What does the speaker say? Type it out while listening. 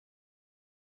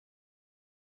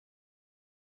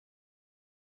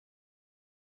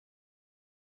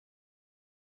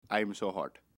I'm so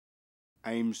hot.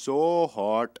 I'm so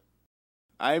hot.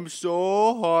 I'm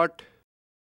so hot.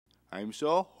 I'm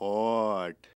so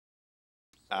hot.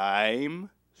 I'm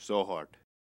so hot.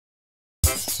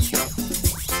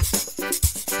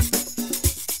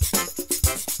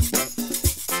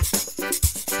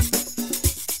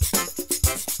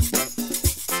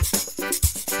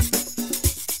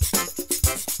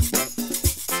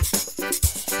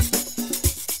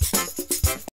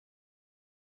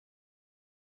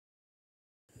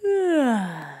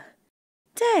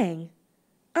 Dang,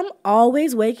 I'm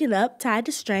always waking up tied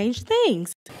to strange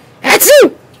things.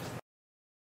 Achoo!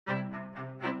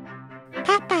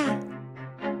 Papa,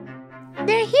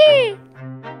 they're here.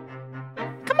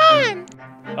 Come on.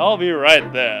 I'll be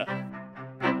right there.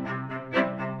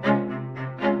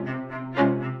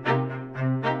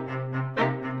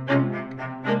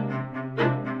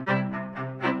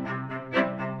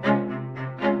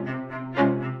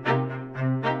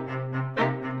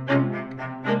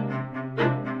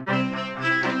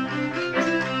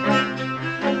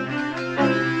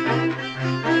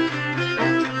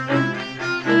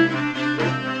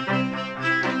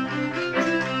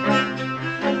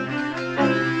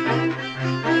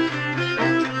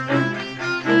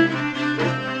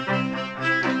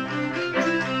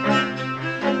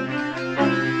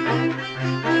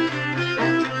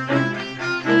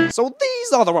 So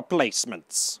these are the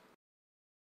replacements.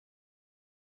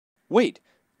 Wait,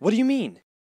 what do you mean?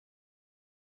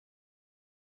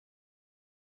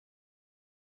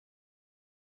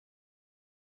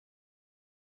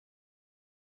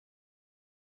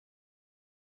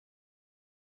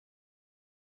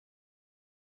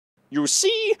 You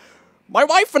see, my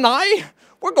wife and I,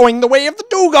 we're going the way of the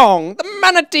dugong, the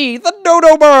manatee, the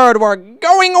dodo bird. We're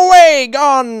going away,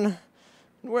 gone.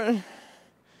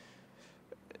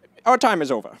 Our time is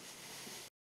over.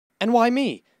 And why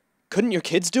me? Couldn't your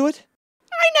kids do it?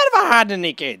 I never had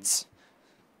any kids.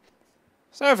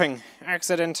 Surfing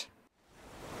accident.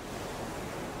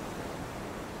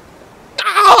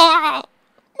 Ah!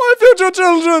 My future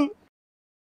children!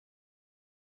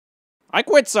 I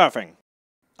quit surfing.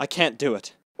 I can't do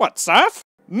it. What, surf?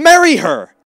 Marry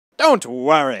her! Don't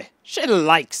worry, she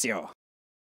likes you.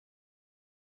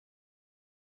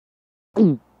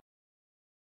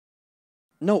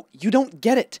 No, you don't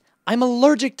get it. I'm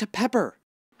allergic to pepper.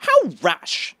 How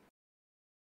rash!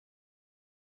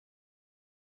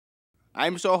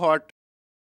 I'm so hot.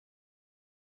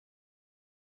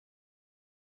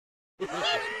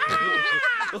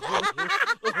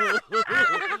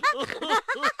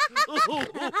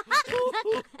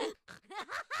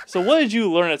 So what did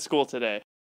you learn at school today?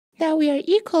 That we are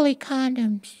equally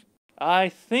condoms. I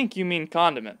think you mean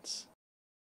condiments.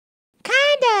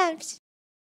 Condoms!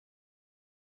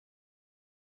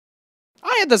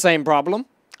 I had the same problem.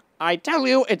 I tell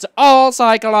you, it's all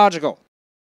psychological.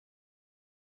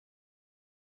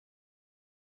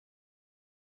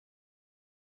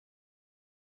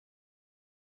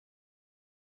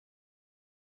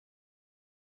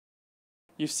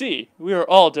 You see, we are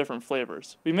all different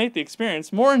flavors. We make the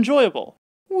experience more enjoyable.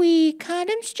 We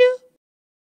condoms too?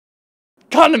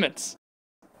 Condiments!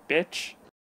 Bitch.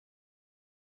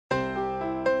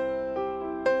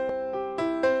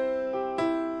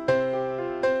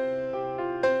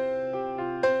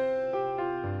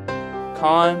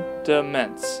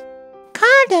 Condiments.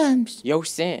 Condoms! Yo,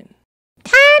 Sin,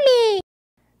 Tommy!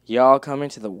 y'all coming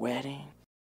to the wedding?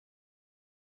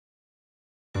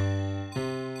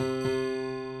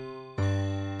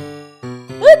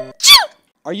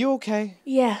 Are you okay?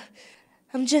 Yeah,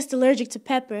 I'm just allergic to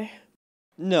pepper.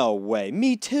 No way,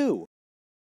 me too.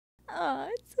 Oh,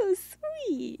 it's so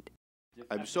sweet.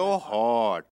 I'm so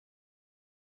hot.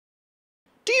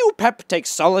 Do you, Pep, take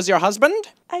Sol as your husband?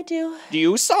 I do. Do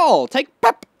you, Sol, take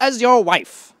Pep as your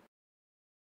wife?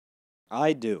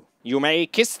 I do. You may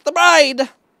kiss the bride.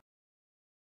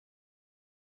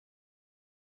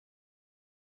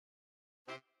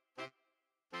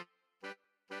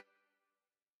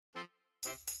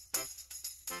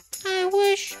 I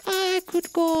wish I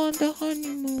could go on the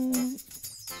honeymoon.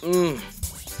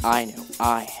 I know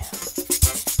I am.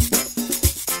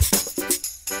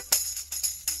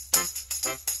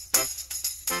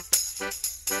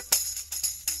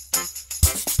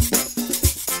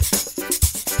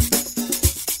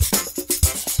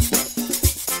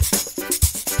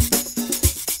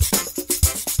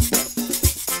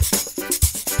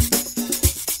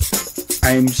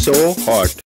 I'm so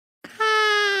hot.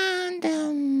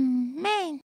 Condom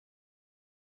man.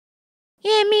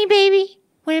 You and me, baby.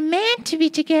 We're meant to be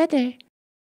together.